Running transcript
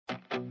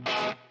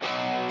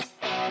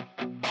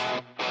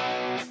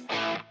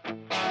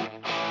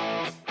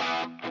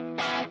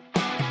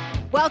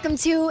Welcome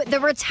to the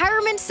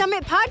Retirement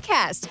Summit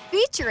podcast,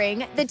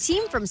 featuring the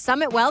team from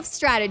Summit Wealth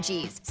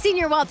Strategies.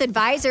 Senior Wealth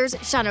Advisors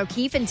Sean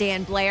O'Keefe and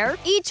Dan Blair.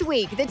 Each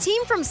week, the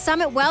team from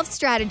Summit Wealth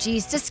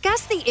Strategies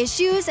discuss the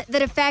issues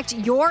that affect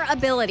your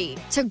ability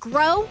to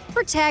grow,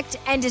 protect,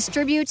 and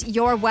distribute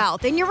your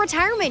wealth in your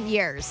retirement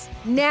years.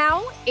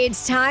 Now,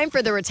 it's time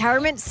for the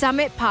Retirement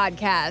Summit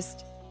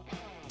podcast.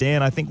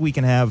 Dan, I think we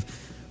can have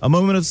a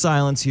moment of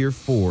silence here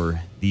for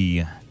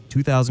the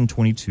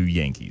 2022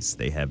 Yankees.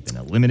 They have been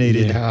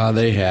eliminated. Yeah,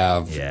 they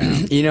have. Yeah.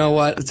 You know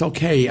what? It's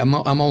okay. I'm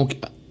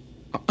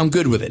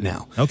good with it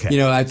now. Okay. You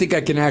know, I think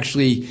I can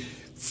actually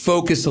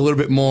focus a little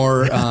bit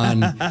more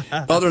on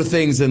other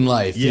things in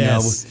life.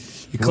 Yes. You know,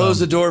 you close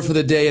the door for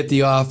the day at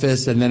the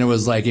office, and then it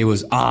was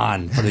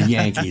on for the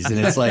Yankees. And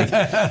it's like,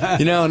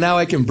 you know, now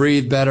I can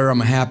breathe better. I'm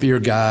a happier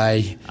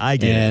guy. I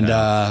get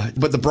it.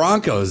 But the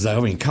Broncos, I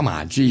mean, come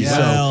on, geez. Yeah.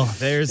 Well,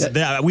 there's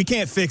that. We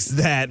can't fix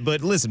that.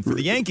 But listen, for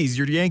the Yankees,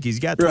 you're the Yankees.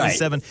 You got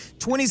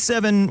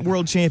 27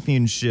 world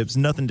championships,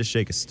 nothing to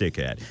shake a stick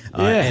at.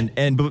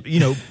 But you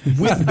know,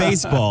 with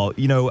baseball,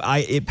 you know,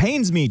 it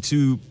pains me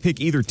to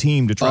pick either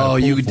team to try to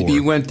pull for.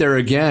 You went there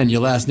again. Your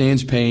last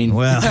name's Payne.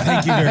 Well,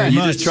 thank you very much.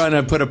 You just trying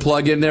to put a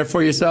plug in there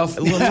for yourself?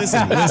 Well,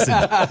 listen.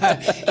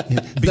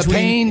 The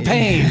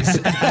pains.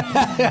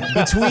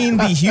 Between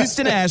the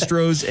Houston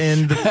Astros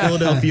and the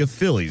Philadelphia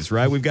Phillies,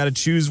 right? We've got to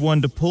choose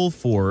one to pull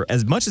for.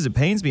 As much as it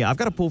pains me, I've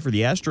got to pull for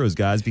the Astros,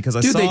 guys, because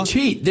I saw... Dude, they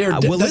cheat. They're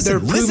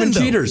proven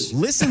cheaters.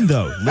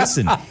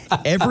 Listen.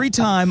 Every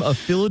time a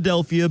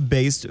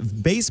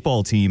Philadelphia-based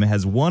baseball team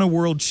has won a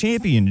world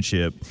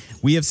championship,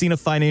 we have seen a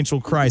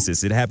financial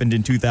crisis. It happened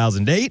in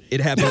 2008,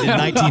 it happened in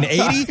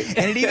 1980,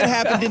 and it even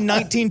happened in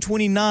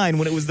 1929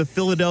 when it was the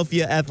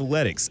Philadelphia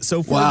Athletics.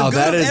 So for the good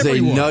that of is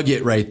everyone, a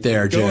nugget right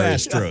there, Jerry. Go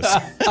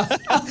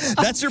Astros.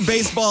 That's your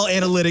baseball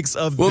analytics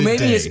of the day. Well,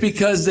 maybe it's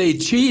because they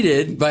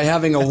cheated by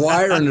having a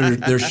wire under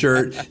their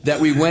shirt that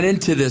we went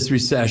into this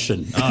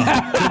recession.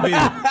 Could be.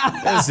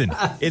 Listen,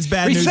 it's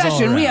bad news all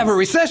Recession. around. We have a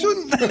recession?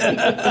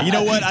 You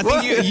know what? I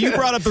think you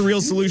brought up the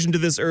real solution to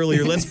this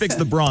earlier. Let's fix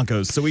the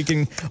Broncos so we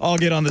can all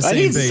get on the same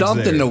page. I need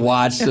something to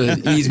watch to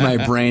ease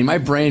my brain. My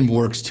brain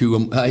works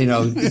too,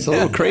 it's a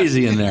little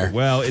crazy in there.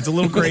 Well, it's a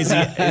little crazy.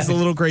 It's a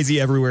little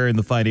crazy everywhere in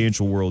the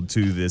financial world,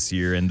 too, this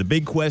year. And the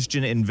big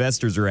question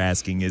investors are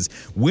asking is,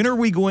 when are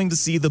we going to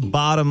see the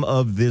bottom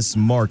of this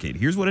market?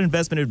 Here's what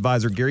investment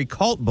advisor Gary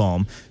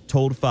Kaltbaum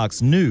told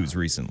Fox News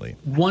recently.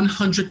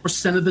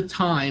 100% of the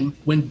time,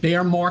 when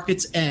bear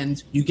markets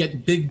end, you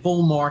get big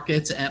bull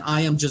markets, and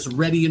I am just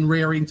ready and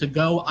raring to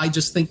go. I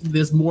just think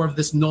there's more of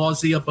this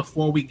nausea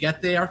before we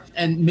get there.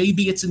 And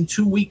maybe it's in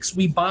 2 weeks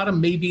we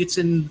bottom. Maybe it's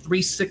in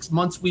 3-6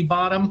 months we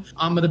bottom.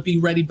 I'm going to be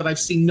ready, but I've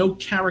seen no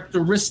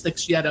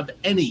characteristics yet of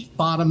any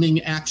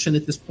bottoming action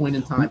at this point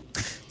in time.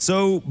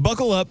 So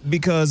buckle up,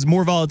 because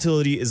more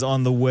volatility is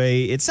on the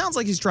way. It sounds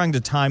like he's trying to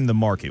time the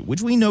market,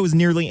 which we know is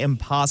nearly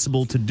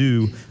impossible to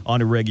do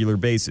on a regular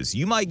basis.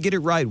 You might get it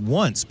right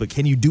once, but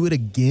can you do it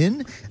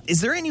again? Is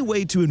there any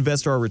way to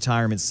invest our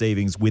retirement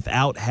savings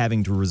without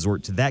having to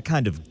resort to that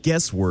kind of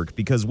guesswork?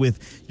 Because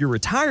with your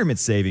retirement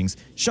savings,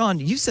 Sean,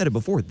 you said it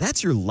before,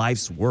 that's your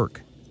life's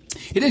work.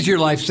 It is your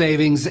life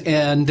savings.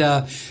 And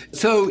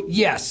so,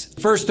 yes,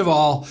 first of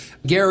all,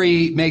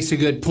 Gary makes a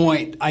good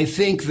point. I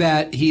think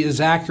that he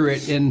is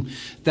accurate in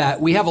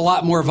that we have a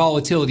lot more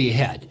volatility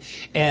ahead.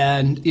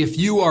 And if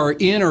you are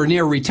in or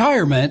near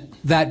retirement,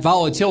 that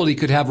volatility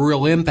could have a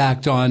real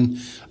impact on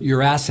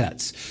your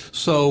assets.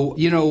 So,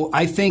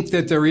 I think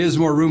that there is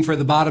more room for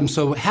the bottom.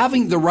 So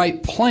having the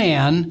right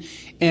plan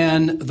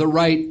and the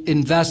right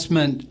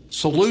investment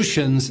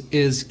solutions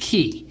is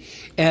key.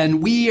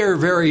 And we are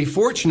very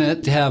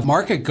fortunate to have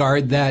Market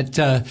Guard that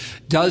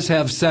does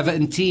have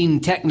 17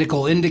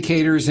 technical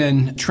indicators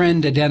and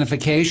trend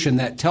identification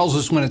that tells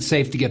us when it's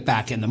safe to get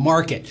back in the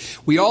market.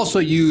 We also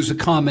use a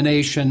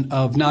combination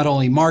of not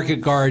only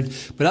Market Guard,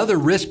 but other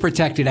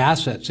risk-protected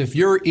assets. If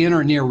you're in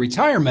or near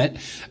retirement,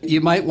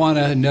 you might want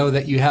to know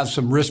that you have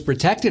some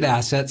risk-protected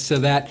assets so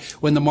that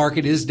when the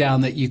market is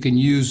down, that you can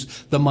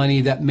use the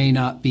money that may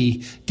not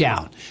be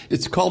down.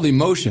 It's called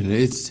emotion.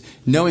 It's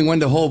knowing when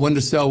to hold, when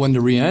to sell, when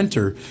to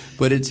re-enter.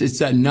 But it's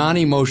that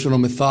non-emotional,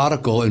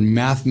 methodical, and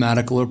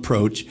mathematical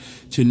approach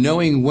to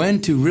knowing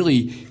when to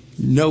really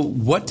know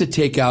what to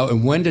take out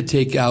and when to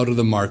take out of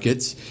the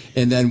markets,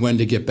 and then when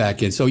to get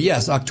back in. So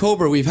yes,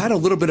 October, we've had a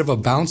little bit of a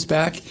bounce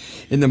back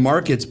in the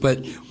markets,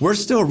 but we're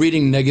still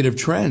reading negative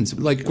trends.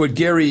 Like what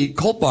Gary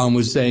Kaltbaum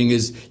was saying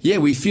is, yeah,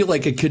 we feel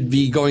like it could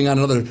be going on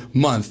another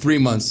month, 3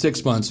 months,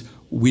 6 months.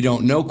 We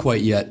don't know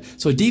quite yet.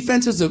 So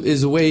defense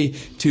is a way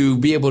to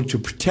be able to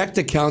protect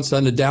accounts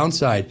on the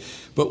downside.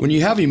 But when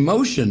you have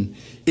emotion,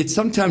 it's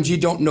sometimes you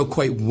don't know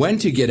quite when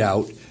to get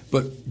out,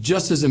 but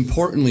just as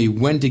importantly,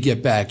 when to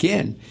get back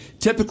in.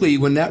 Typically,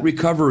 when that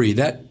recovery,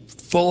 that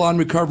full-on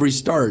recovery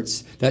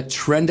starts, that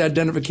trend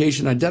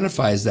identification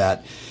identifies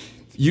that,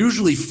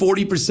 usually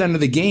 40%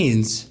 of the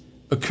gains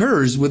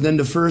occurs within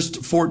the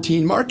first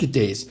 14 market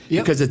days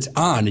because it's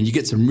on and you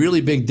get some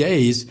really big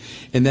days,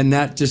 and then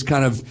that just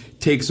kind of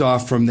takes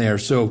off from there.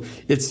 So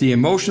it's the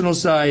emotional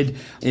side,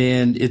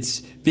 and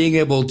it's being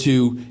able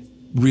to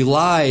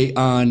rely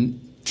on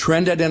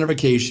trend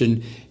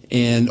identification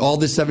and all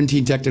the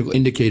 17 technical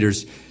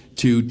indicators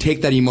to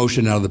take that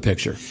emotion out of the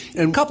picture.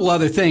 And a couple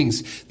other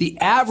things. The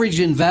average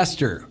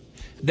investor,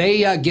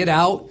 they get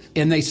out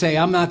and they say,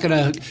 I'm not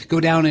going to go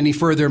down any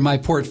further in my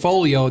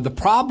portfolio. The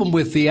problem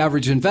with the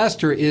average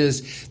investor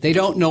is they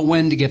don't know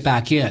when to get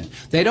back in.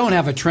 They don't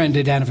have a trend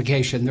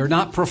identification. They're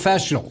not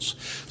professionals.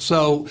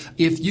 So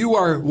if you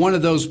are one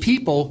of those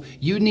people,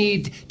 you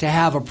need to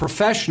have a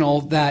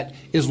professional that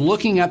is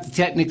looking at the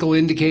technical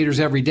indicators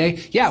every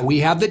day. Yeah, we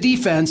have the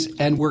defense,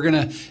 and we're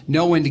going to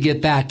know when to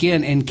get back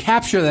in and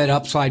capture that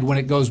upside when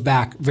it goes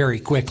back very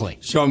quickly.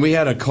 Sean, we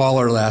had a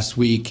caller last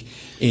week,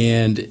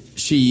 and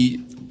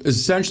she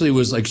essentially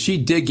was like, she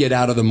did get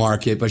out of the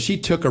market, but she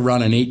took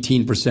around an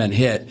 18%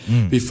 hit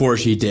before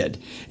she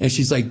did. And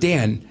she's like,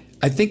 Dan,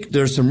 I think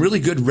there's some really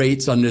good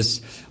rates on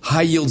this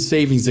high yield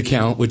savings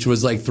account, which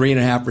was like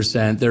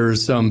 3.5%.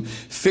 There's some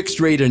fixed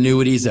rate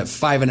annuities at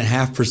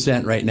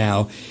 5.5% right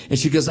now. And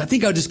she goes, I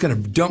think I'm just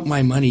going to dump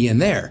my money in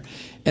there.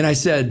 And I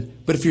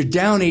said, but if you're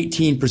down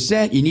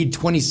 18%, you need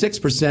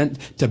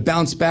 26% to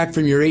bounce back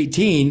from your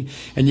 18,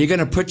 and you're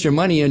going to put your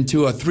money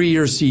into a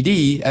 3-year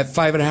CD at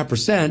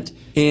 5.5%,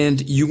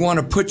 and you want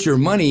to put your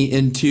money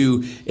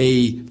into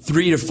a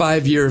 3 to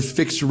 5 year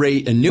fixed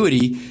rate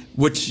annuity,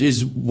 which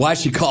is why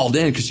she called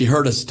in, because she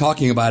heard us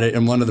talking about it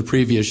in one of the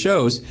previous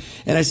shows.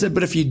 And I said,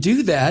 but if you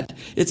do that,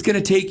 it's going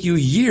to take you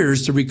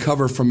years to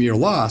recover from your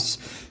loss.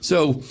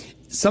 So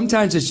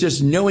sometimes it's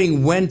just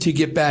knowing when to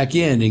get back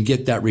in and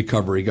get that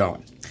recovery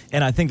going.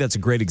 And I think that's a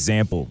great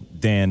example,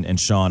 Dan and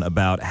Sean,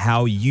 about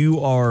how you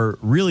are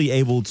really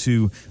able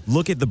to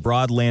look at the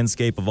broad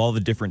landscape of all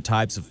the different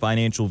types of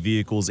financial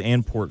vehicles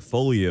and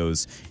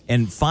portfolios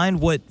and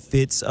find what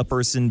fits a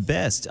person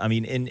best. I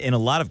mean, in a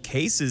lot of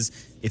cases,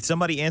 if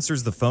somebody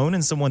answers the phone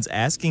and someone's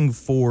asking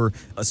for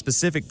a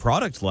specific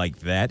product like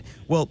that,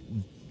 well,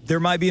 there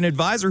might be an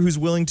advisor who's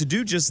willing to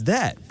do just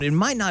that, but it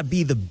might not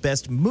be the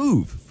best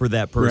move for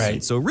that person.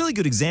 Right. So a really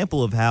good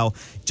example of how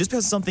just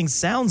because something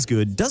sounds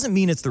good doesn't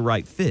mean it's the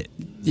right fit.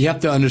 You have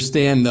to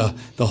understand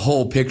the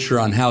whole picture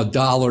on how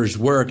dollars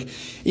work.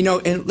 You know,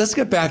 and let's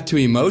get back to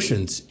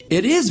emotions.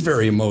 It is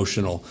very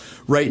emotional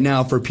right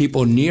now for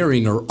people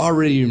nearing or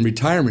already in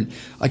retirement.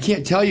 I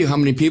can't tell you how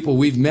many people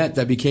we've met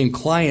that became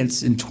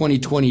clients in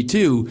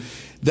 2022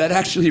 that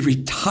actually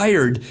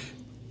retired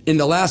in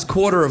the last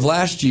quarter of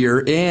last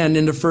year and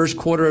in the first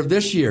quarter of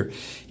this year.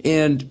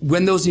 And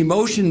when those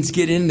emotions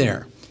get in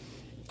there,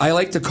 I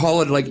like to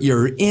call it like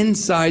you're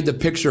inside the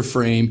picture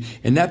frame,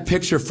 and that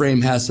picture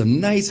frame has some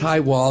nice high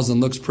walls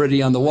and looks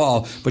pretty on the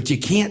wall, but you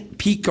can't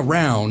peek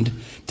around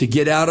to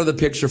get out of the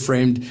picture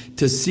frame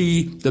to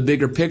see the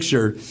bigger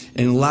picture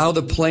and allow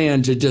the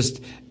plan to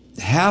just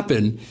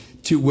happen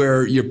to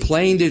where you're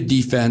playing the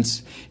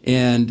defense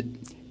and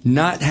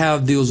not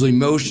have those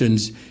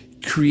emotions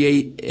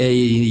create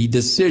a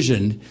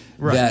decision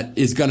that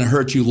is going to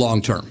hurt you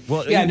long term.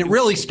 Well, yeah, and it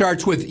really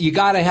starts with you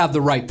got to have the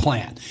right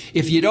plan.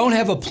 If you don't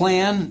have a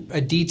plan, a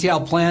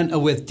detailed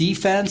plan with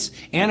defense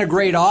and a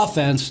great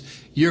offense,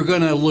 you're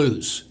going to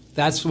lose.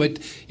 That's what,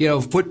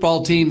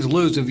 football teams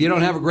lose. If you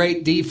don't have a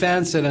great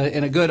defense and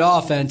a good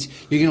offense,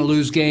 you're going to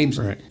lose games.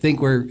 Right. I think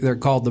they're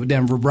called the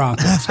Denver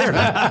Broncos. Oh, no, we're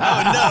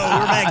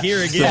back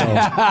here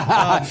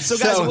again. So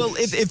guys, well,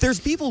 if there's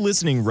people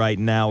listening right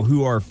now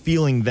who are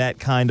feeling that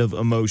kind of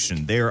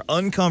emotion, they are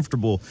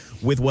uncomfortable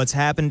with what's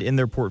happened in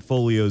their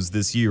portfolios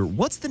this year,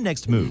 what's the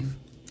next move?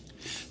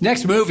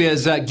 Next move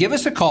is give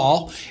us a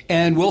call,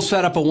 and we'll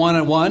set up a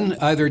one-on-one,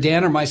 either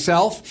Dan or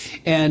myself,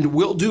 and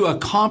we'll do a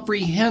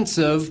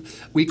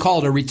comprehensive, we call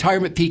it a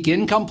retirement peak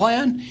income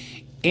plan,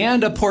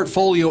 and a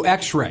portfolio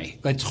x-ray,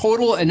 a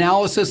total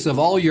analysis of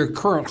all your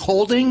current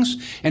holdings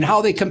and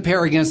how they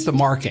compare against the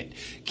market.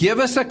 Give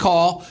us a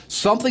call.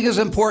 Something as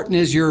important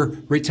as your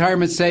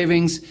retirement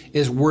savings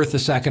is worth a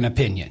second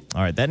opinion.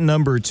 All right, that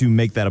number to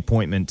make that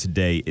appointment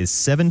today is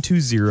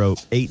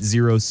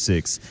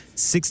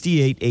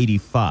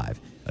 720-806-6885.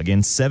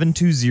 Again,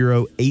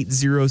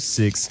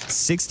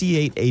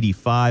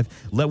 720-806-6885.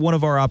 Let one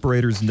of our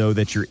operators know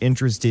that you're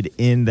interested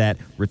in that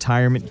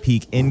retirement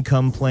peak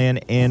income plan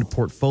and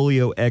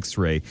portfolio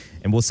x-ray,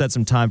 and we'll set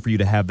some time for you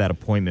to have that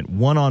appointment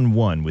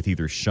one-on-one with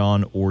either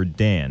Sean or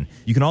Dan.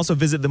 You can also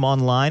visit them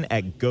online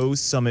at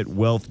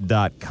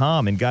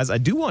GoSummitWealth.com. And guys, I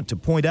do want to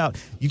point out,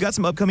 you got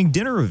some upcoming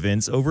dinner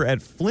events over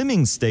at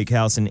Fleming's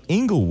Steakhouse in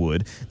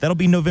Inglewood. That'll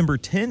be November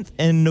 10th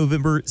and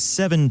November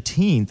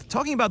 17th,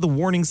 talking about the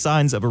warning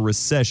signs of a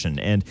recession.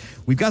 And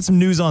we've got some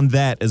news on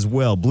that as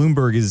well.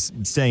 Bloomberg is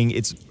saying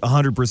it's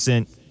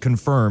 100%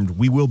 confirmed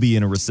we will be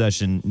in a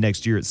recession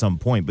next year at some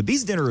point. But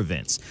these dinner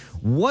events,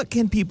 what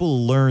can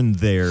people learn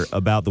there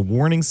about the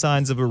warning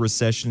signs of a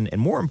recession, and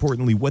more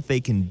importantly, what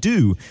they can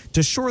do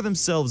to shore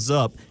themselves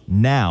up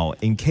now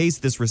in case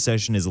this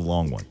recession is a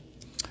long one?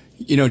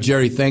 You know,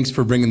 Jerry, thanks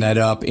for bringing that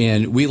up.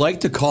 And we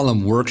like to call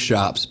them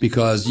workshops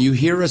because you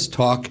hear us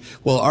talk.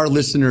 Well, our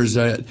listeners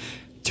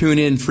tune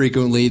in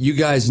frequently, you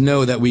guys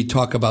know that we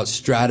talk about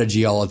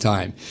strategy all the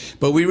time,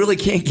 but we really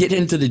can't get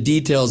into the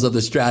details of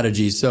the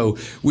strategy. So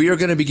we are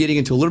going to be getting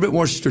into a little bit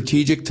more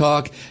strategic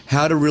talk,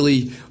 how to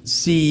really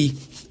see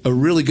a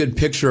really good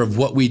picture of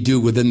what we do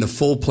within the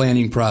full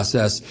planning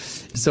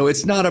process. So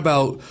it's not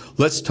about,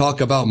 let's talk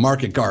about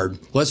market guard.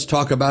 Let's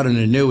talk about an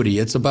annuity.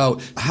 It's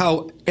about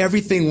how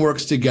everything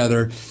works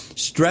together,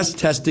 stress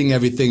testing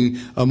everything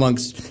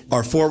amongst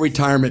our 4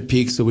 retirement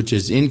peaks, which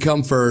is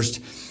income first,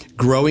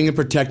 growing and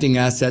protecting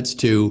assets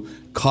too,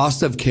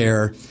 cost of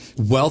care,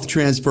 wealth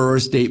transfer or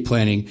estate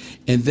planning,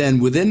 and then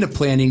within the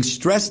planning,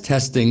 stress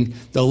testing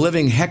the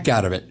living heck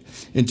out of it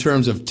in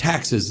terms of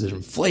taxes and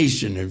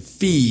inflation and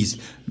fees.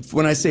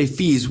 When I say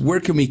fees, where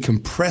can we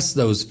compress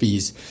those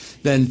fees?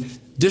 Then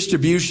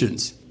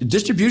distributions.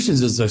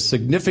 Distributions is a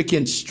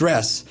significant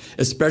stress,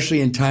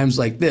 especially in times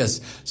like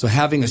this. So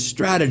having a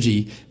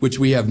strategy, which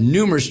we have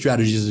numerous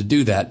strategies to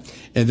do that,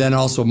 and then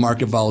also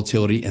market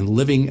volatility and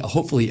living,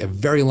 hopefully, a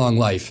very long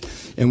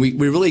life. And we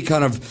really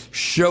kind of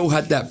show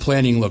what that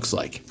planning looks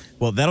like.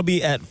 Well, that'll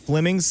be at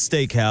Fleming's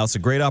Steakhouse, a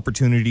great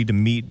opportunity to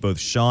meet both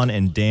Sean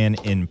and Dan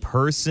in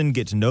person,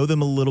 get to know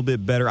them a little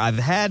bit better. I've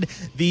had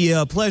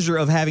the pleasure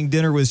of having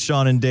dinner with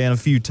Sean and Dan a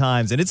few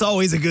times, and it's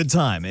always a good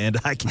time, and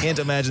I can't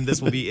imagine this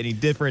will be any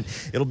different.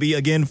 It'll be,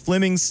 again,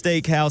 Fleming's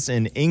Steakhouse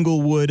in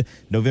Inglewood,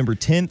 November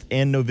 10th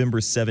and November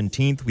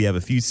 17th. We have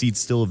a few seats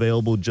still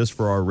available just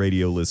for our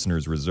radio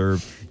listeners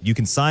reserved. You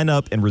can sign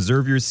up and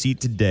reserve your seat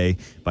today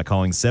by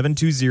calling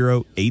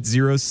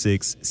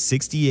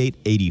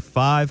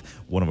 720-806-6885.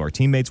 One of our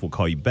teammates will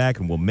call you back,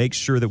 and we'll make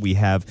sure that we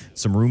have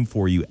some room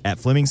for you at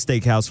Fleming's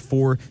Steakhouse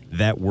for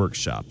that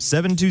workshop.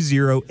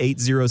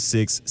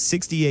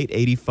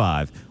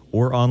 720-806-6885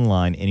 or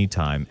online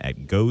anytime at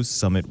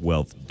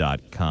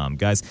GoSummitWealth.com.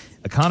 Guys,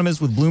 economists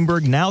with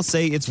Bloomberg now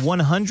say it's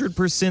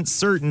 100%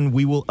 certain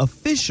we will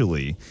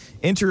officially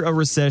enter a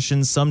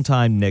recession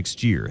sometime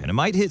next year, and it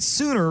might hit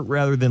sooner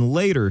rather than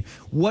later.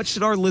 What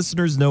should our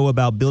listeners know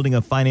about building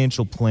a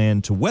financial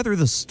plan to weather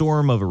the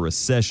storm of a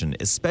recession,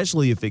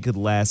 especially if it could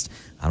last,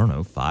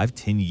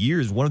 5-10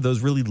 years, one of those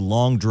really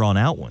long,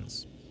 drawn-out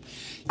ones?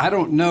 I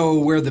don't know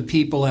where the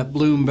people at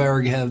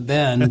Bloomberg have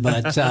been,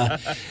 but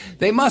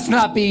they must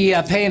not be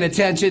paying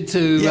attention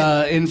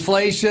to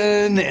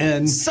inflation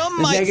and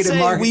some might say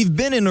market. We've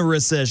been in a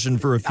recession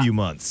for a few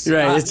months.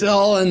 Right. It's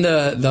all in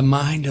the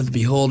mind of the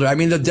beholder. I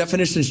mean, the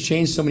definition's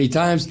changed so many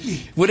times.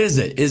 What is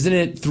it? Isn't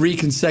it 3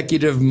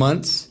 consecutive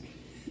months,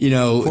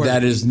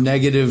 that is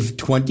negative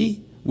 20,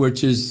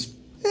 which is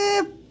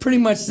pretty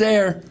much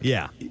there.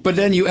 Yeah. But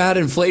then you add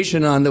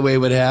inflation on the way it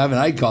would have, and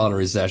I'd call it a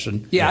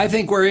recession. Yeah, I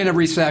think we're in a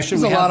recession.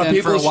 There's a lot of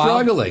people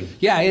struggling.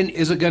 Yeah, and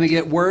is it going to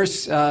get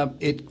worse?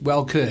 It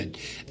well could.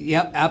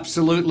 Yep,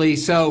 absolutely.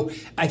 So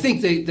I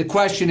think the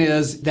question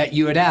is that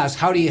you had asked,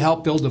 how do you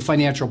help build a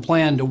financial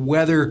plan to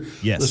weather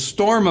the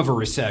storm of a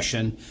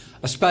recession,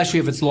 especially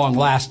if it's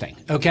long-lasting,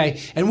 okay?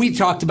 And we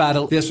talked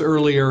about this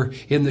earlier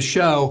in the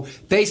show.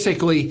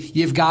 Basically,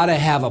 you've got to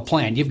have a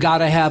plan. You've got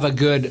to have a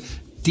good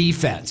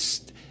defense.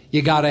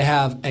 You got to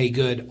have a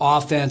good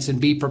offense and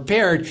be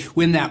prepared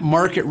when that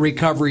market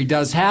recovery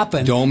does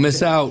happen. Don't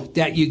miss out.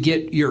 That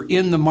you're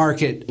in the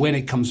market when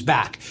it comes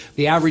back.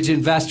 The average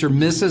investor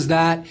misses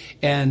that,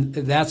 and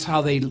that's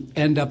how they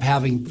end up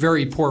having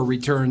very poor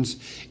returns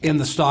in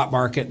the stock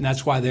market, and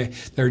that's why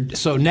they're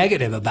so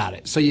negative about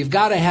it. So you've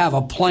got to have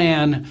a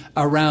plan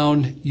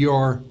around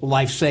your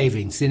life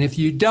savings. And if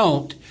you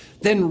don't,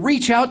 then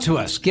reach out to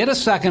us. Get a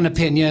second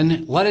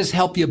opinion. Let us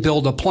help you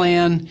build a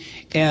plan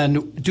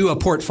and do a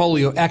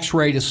portfolio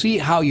x-ray to see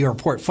how your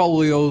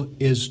portfolio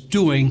is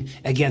doing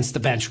against the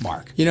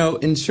benchmark.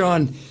 And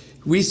Sean,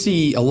 we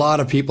see a lot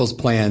of people's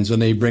plans when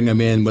they bring them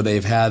in where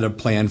they've had a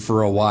plan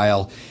for a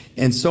while.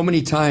 And so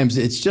many times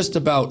it's just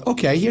about,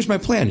 okay, here's my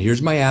plan.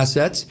 Here's my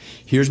assets.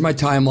 Here's my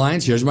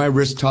timelines. Here's my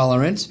risk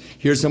tolerance.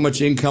 Here's how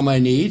much income I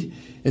need,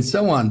 and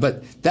so on.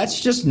 But that's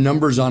just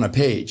numbers on a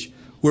page.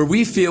 Where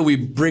we feel we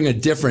bring a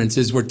difference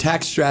is where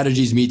tax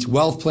strategies meets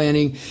wealth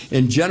planning,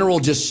 in general,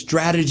 just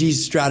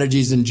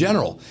strategies in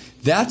general.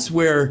 That's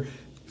where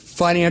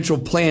financial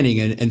planning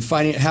and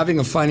having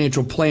a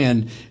financial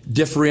plan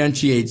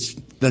differentiates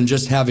than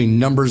just having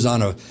numbers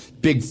on a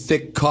big,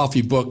 thick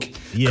coffee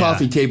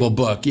table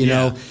book, you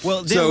know.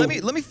 Well, Dan,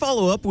 let me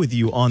follow up with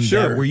you on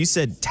that, where you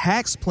said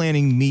tax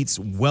planning meets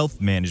wealth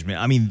management.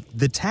 I mean,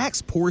 the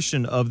tax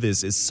portion of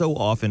this is so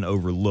often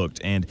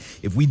overlooked. And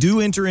if we do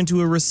enter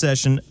into a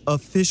recession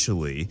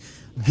officially,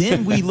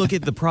 then we look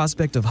at the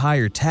prospect of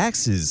higher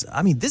taxes.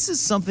 I mean, this is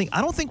something,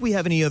 I don't think we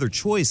have any other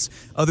choice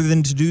other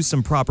than to do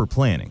some proper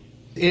planning.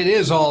 It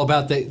is all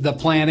about the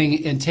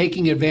planning and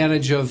taking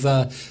advantage of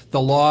the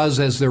laws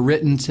as they're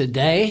written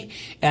today.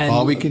 And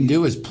all we can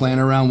do is plan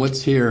around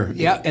what's here.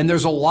 Yeah, and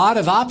there's a lot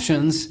of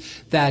options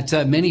that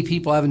many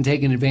people haven't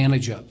taken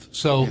advantage of.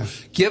 So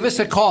give us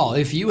a call.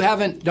 If you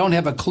don't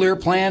have a clear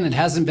plan and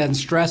hasn't been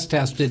stress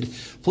tested,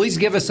 please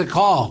give us a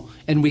call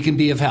and we can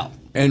be of help.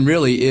 And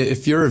really,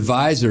 if your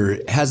advisor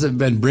hasn't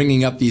been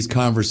bringing up these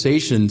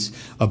conversations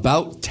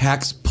about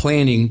tax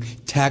planning,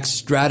 tax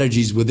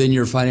strategies within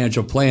your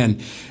financial plan,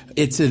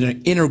 it's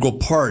an integral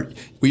part.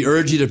 We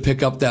urge you to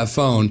pick up that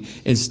phone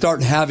and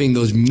start having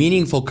those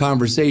meaningful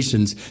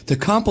conversations to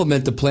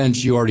complement the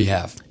plans you already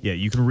have. Yeah,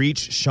 you can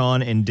reach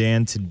Sean and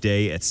Dan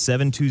today at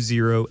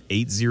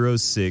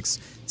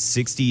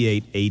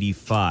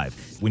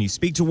 720-806-6885. When you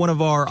speak to one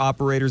of our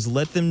operators,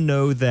 let them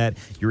know that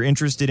you're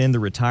interested in the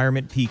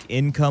Retirement Peak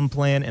Income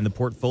Plan and the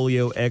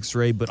Portfolio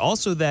X-Ray, but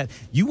also that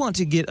you want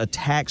to get a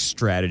tax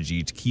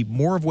strategy to keep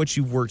more of what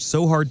you've worked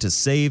so hard to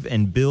save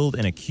and build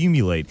and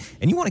accumulate,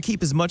 and you want to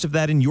keep as much of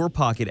that in your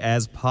pocket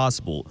as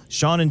possible.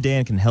 Sean and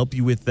Dan can help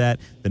you with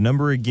that. The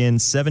number again,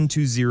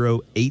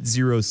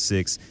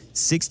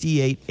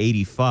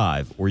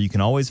 720-806-6885, or you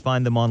can always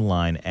find them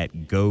online at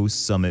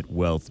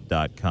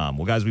GoSummitWealth.com.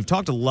 Well, guys, we've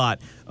talked a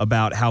lot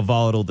about how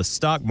volatile the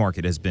stock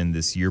market has been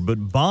this year,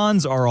 but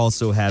bonds are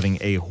also having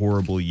a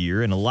horrible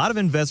year, and a lot of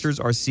investors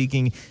are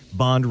seeking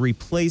bond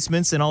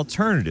replacements and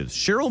alternatives.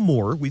 Cheryl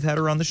Moore, we've had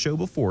her on the show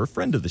before, a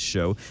friend of the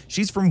show.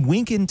 She's from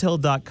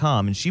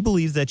winkintel.com, and she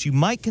believes that you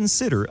might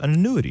consider an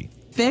annuity.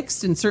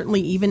 Fixed and certainly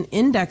even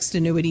indexed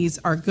annuities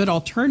are good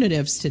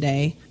alternatives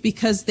today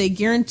because they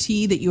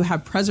guarantee that you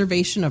have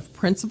preservation of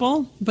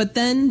principal, but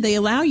then they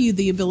allow you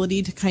the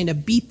ability to kind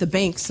of beat the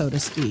bank, so to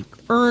speak,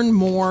 earn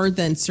more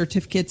than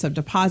certificates of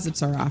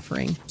deposits are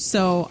offering.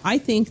 So I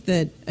think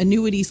that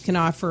annuities can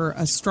offer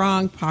a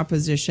strong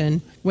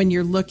proposition when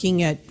you're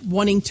looking at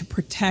wanting to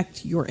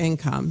protect your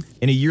income.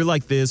 In a year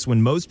like this,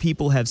 when most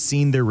people have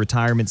seen their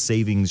retirement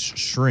savings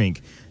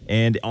shrink,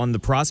 and on the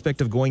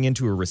prospect of going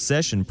into a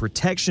recession,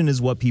 protection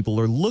is what people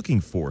are looking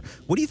for.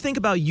 What do you think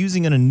about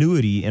using an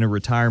annuity in a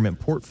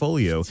retirement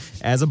portfolio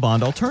as a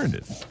bond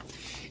alternative?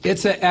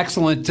 It's an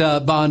excellent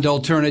bond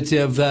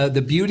alternative.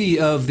 The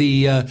beauty of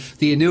the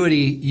annuity,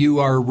 you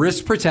are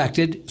risk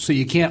protected, so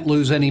you can't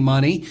lose any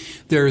money.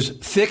 There's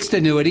fixed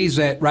annuities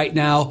that right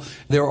now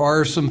there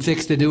are some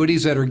fixed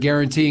annuities that are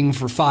guaranteeing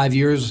for 5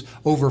 years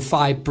over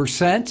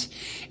 5%.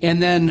 And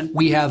then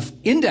we have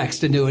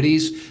indexed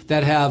annuities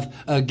that have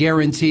a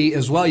guarantee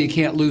as well. You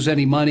can't lose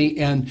any money,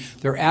 and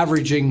they're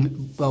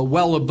averaging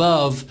well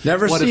above.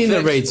 Never seen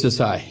the rates this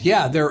high.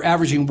 Yeah, they're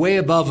averaging way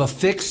above a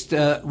fixed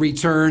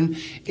return.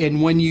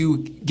 And when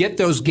you get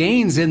those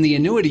gains in the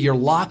annuity, you're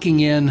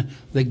locking in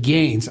the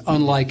gains,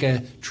 unlike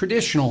a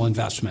traditional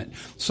investment.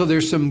 So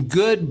there's some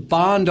good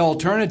bond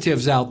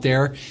alternatives out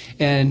there.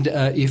 And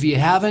if you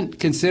haven't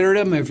considered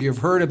them, if you've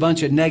heard a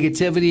bunch of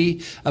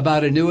negativity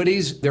about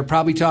annuities, they're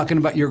probably talking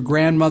about your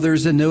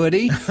grandmother's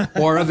annuity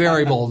or a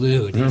variable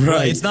annuity.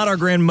 Right. It's not our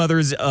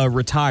grandmother's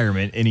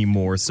retirement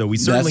anymore, so we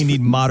certainly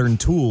need modern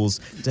tools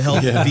to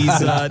help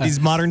these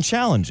modern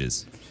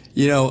challenges.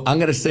 You know, I'm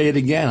going to say it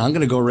again. I'm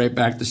going to go right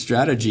back to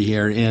strategy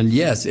here. And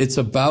yes, it's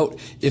about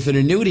if an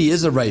annuity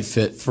is a right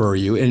fit for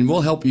you, and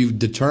we'll help you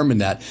determine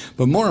that.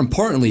 But more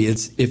importantly,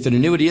 it's if an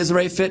annuity is a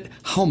right fit,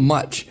 how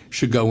much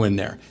should go in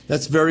there?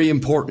 That's very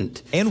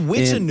important. And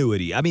which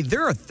annuity? I mean,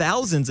 there are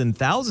thousands and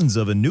thousands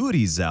of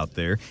annuities out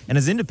there. And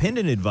as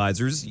independent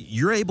advisors,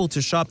 you're able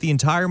to shop the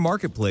entire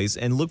marketplace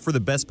and look for the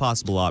best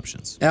possible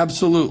options.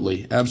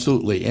 Absolutely.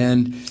 Absolutely.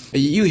 And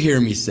you hear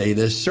me say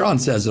this. Sean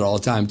says it all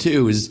the time,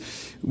 too, is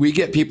we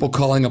get people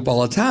calling up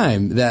all the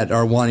time that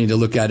are wanting to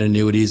look at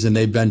annuities, and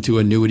they've been to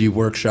annuity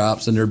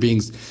workshops and they're being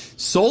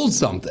sold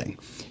something.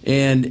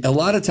 And a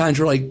lot of times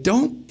we're like,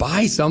 don't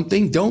buy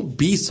something, don't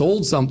be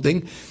sold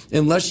something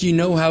unless you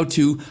know how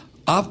to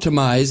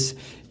optimize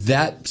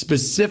that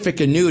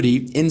specific annuity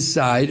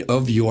inside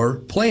of your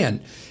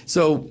plan.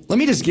 So let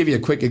me just give you a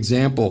quick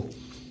example.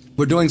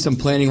 We're doing some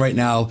planning right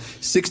now.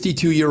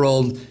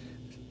 62-year-old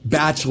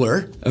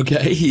bachelor,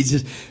 okay? He's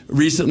just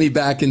recently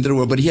back into the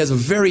world, but he has a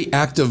very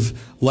active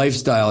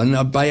lifestyle.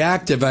 And by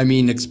active, I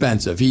mean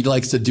expensive. He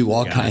likes to do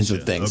all kinds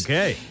of things.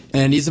 Okay.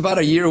 And he's about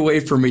a year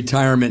away from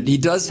retirement. He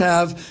does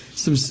have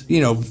some,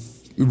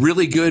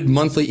 really good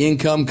monthly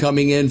income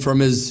coming in from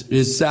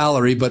his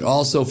salary, but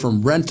also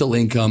from rental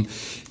income.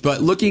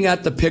 But looking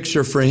at the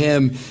picture for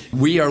him,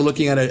 we are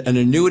looking at an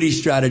annuity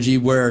strategy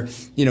where,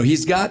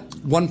 he's got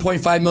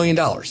 $1.5 million.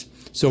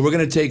 So we're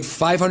going to take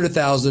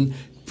 $500,000,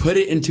 put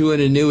it into an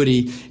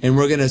annuity, and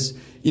we're going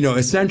to,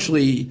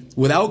 essentially,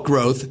 without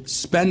growth,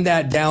 spend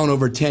that down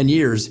over 10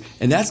 years.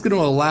 And that's going to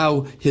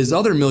allow his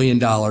other $1 million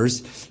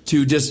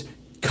to just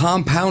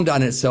compound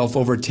on itself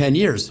over 10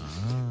 years.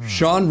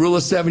 Sean, rule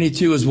of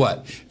 72 is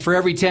what? For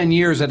every 10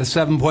 years at a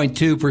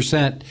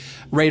 7.2%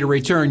 rate of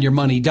return, your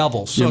money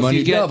doubles. So if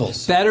you get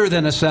better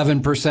than a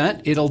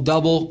 7%, it'll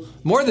double,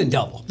 more than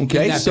double in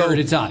that period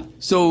of time.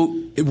 So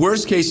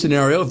worst case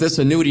scenario, if this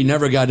annuity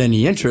never got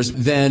any interest,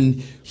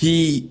 then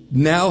he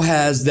now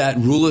has that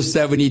rule of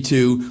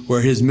 72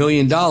 where his $1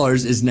 million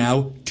is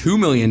now $2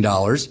 million,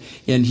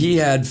 and he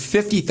had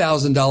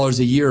 $50,000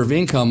 a year of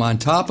income on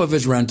top of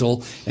his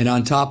rental and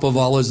on top of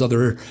all his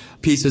other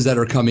pieces that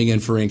are coming in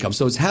for income.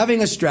 So it's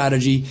having a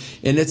strategy,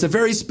 and it's a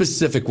very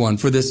specific one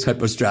for this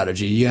type of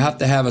strategy. You have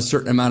to have a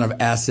certain amount of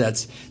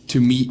assets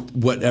to meet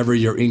whatever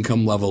your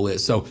income level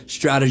is. So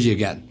strategy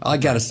again. I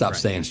got to stop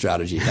saying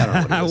strategy. I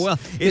don't know what it is. Well,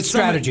 It's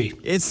strategy.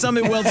 It's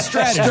Summit Wealth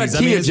Strategies. I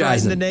mean, it's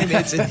right in the name.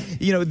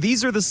 Strategizing.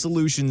 These are the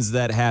solutions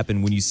that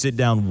happen when you sit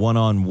down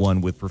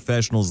one-on-one with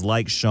professionals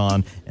like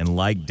Sean and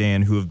like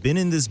Dan, who have been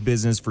in this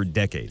business for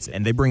decades.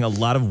 And they bring a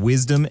lot of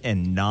wisdom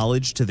and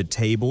knowledge to the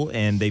table,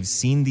 and they've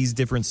seen these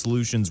different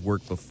solutions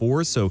work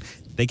before, so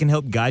they can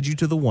help guide you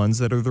to the ones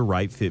that are the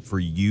right fit for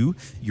you,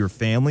 your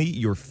family,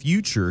 your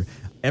future.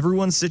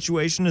 Everyone's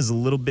situation is a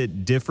little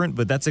bit different,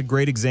 but that's a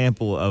great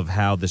example of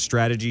how the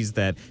strategies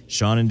that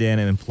Sean and Dan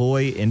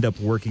employ end up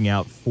working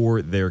out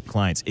for their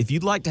clients. If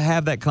you'd like to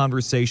have that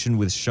conversation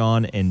with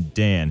Sean and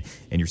Dan,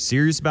 and you're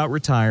serious about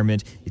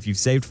retirement, if you've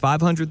saved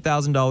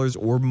 $500,000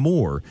 or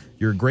more,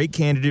 you're a great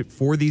candidate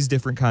for these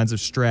different kinds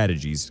of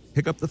strategies.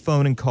 Pick up the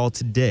phone and call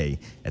today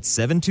at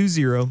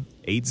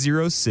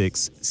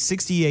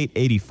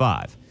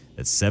 720-806-6885.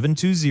 That's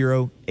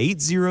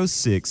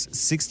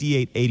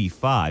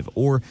 720-806-6885,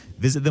 or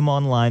visit them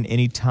online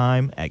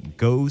anytime at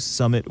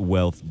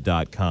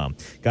GoSummitWealth.com.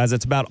 Guys,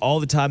 that's about all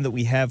the time that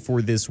we have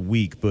for this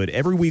week, but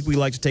every week we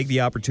like to take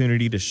the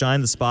opportunity to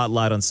shine the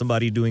spotlight on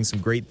somebody doing some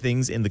great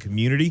things in the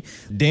community.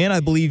 Dan, I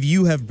believe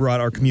you have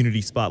brought our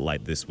community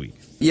spotlight this week.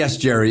 Yes,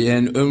 Jerry,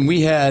 and we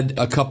had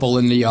a couple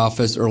in the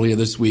office earlier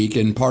this week,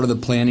 and part of the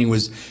planning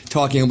was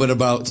talking a bit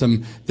about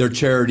their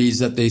charities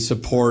that they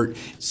support.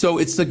 So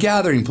it's the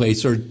Gathering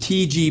Place, or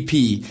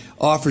TGP,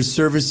 offers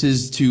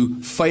services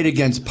to fight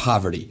against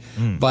poverty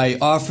by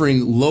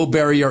offering low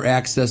barrier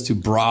access to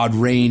broad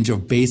range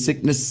of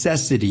basic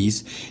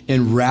necessities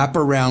and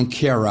wraparound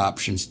care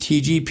options.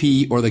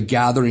 TGP, or the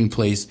Gathering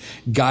Place,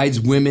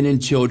 guides women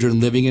and children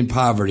living in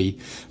poverty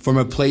from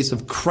a place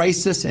of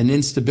crisis and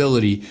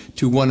instability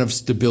to one of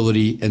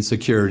stability and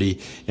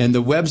security. And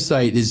the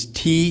website is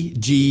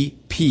tgpdenver.org.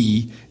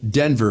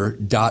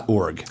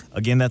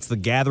 Again, that's the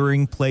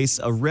Gathering Place,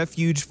 a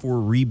refuge for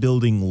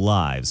rebuilding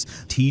lives.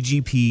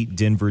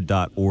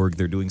 tgpdenver.org.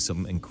 They're doing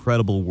some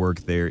incredible work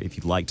there. If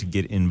you'd like to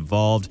get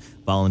involved,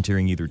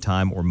 volunteering either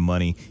time or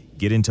money,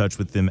 get in touch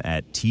with them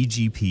at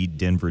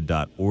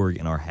tgpdenver.org,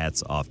 and our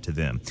hats off to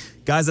them.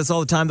 Guys, that's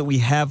all the time that we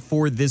have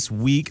for this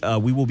week.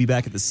 We will be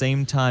back at the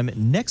same time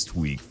next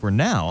week. For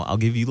now, I'll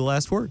give you the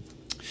last word.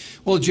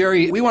 Well,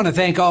 Jerry, we want to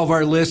thank all of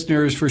our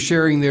listeners for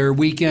sharing their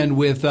weekend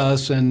with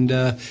us, and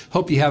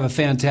hope you have a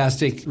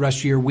fantastic rest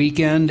of your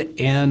weekend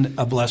and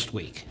a blessed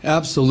week.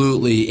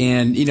 Absolutely.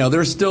 And,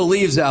 there's still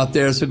leaves out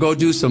there, so go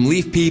do some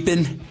leaf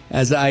peeping,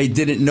 as I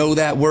didn't know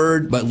that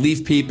word, but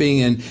leaf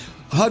peeping, and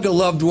hug a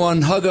loved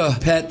one, hug a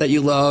pet that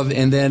you love,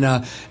 and then,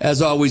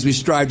 as always, we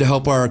strive to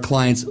help our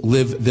clients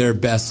live their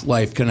best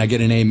life. Can I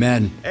get an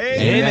amen?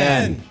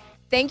 Amen.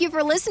 Thank you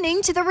for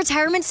listening to the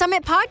Retirement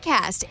Summit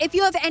podcast. If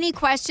you have any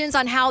questions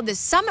on how the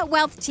Summit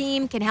Wealth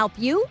team can help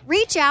you,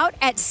 reach out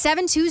at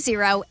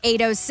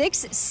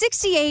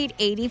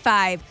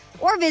 720-806-6885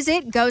 or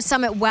visit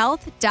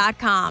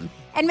GoSummitWealth.com.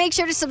 And make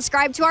sure to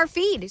subscribe to our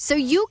feed so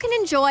you can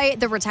enjoy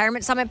the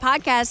Retirement Summit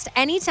podcast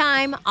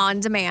anytime on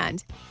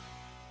demand.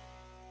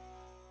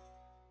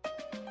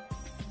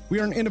 We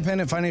are an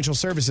independent financial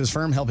services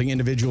firm helping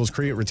individuals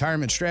create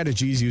retirement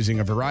strategies using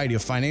a variety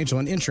of financial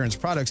and insurance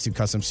products to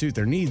custom suit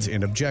their needs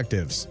and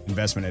objectives.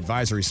 Investment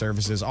advisory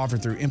services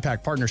offered through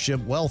Impact Partnership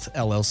Wealth,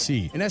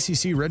 LLC, an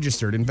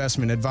SEC-registered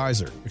investment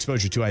advisor.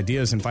 Exposure to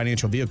ideas and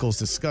financial vehicles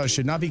discussed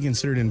should not be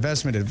considered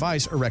investment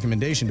advice or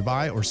recommendation to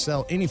buy or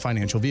sell any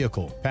financial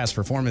vehicle. Past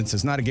performance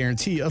is not a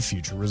guarantee of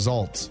future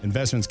results.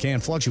 Investments can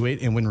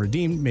fluctuate and when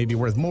redeemed may be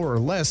worth more or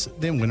less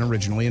than when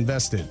originally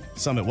invested.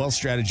 Summit Wealth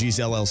Strategies,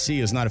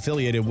 LLC is not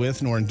affiliated with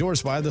nor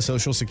endorsed by the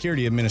Social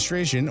Security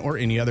Administration or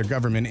any other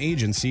government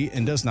agency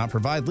and does not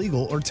provide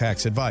legal or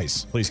tax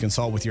advice. Please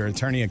consult with your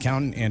attorney,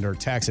 accountant, and/or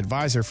tax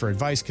advisor for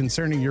advice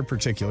concerning your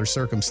particular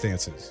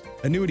circumstances.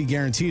 Annuity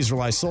guarantees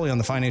rely solely on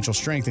the financial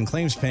strength and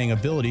claims-paying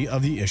ability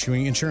of the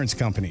issuing insurance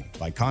company.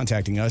 By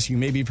contacting us, you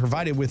may be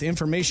provided with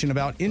information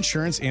about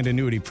insurance and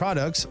annuity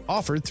products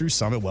offered through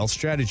Summit Wealth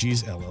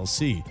Strategies,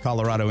 LLC.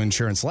 Colorado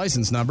Insurance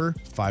License Number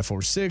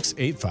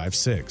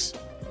 546856.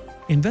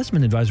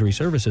 Investment advisory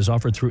services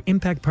offered through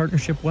Impact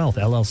Partnership Wealth,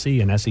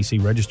 LLC, an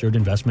SEC-registered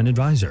investment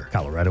advisor.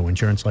 Colorado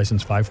Insurance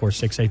License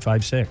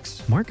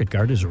 546856.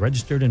 MarketGuard is a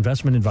registered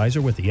investment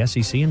advisor with the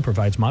SEC and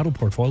provides model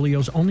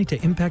portfolios only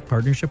to Impact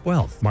Partnership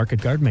Wealth.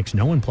 MarketGuard makes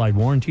no implied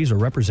warranties or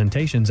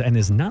representations and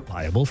is not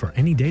liable for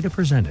any data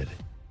presented.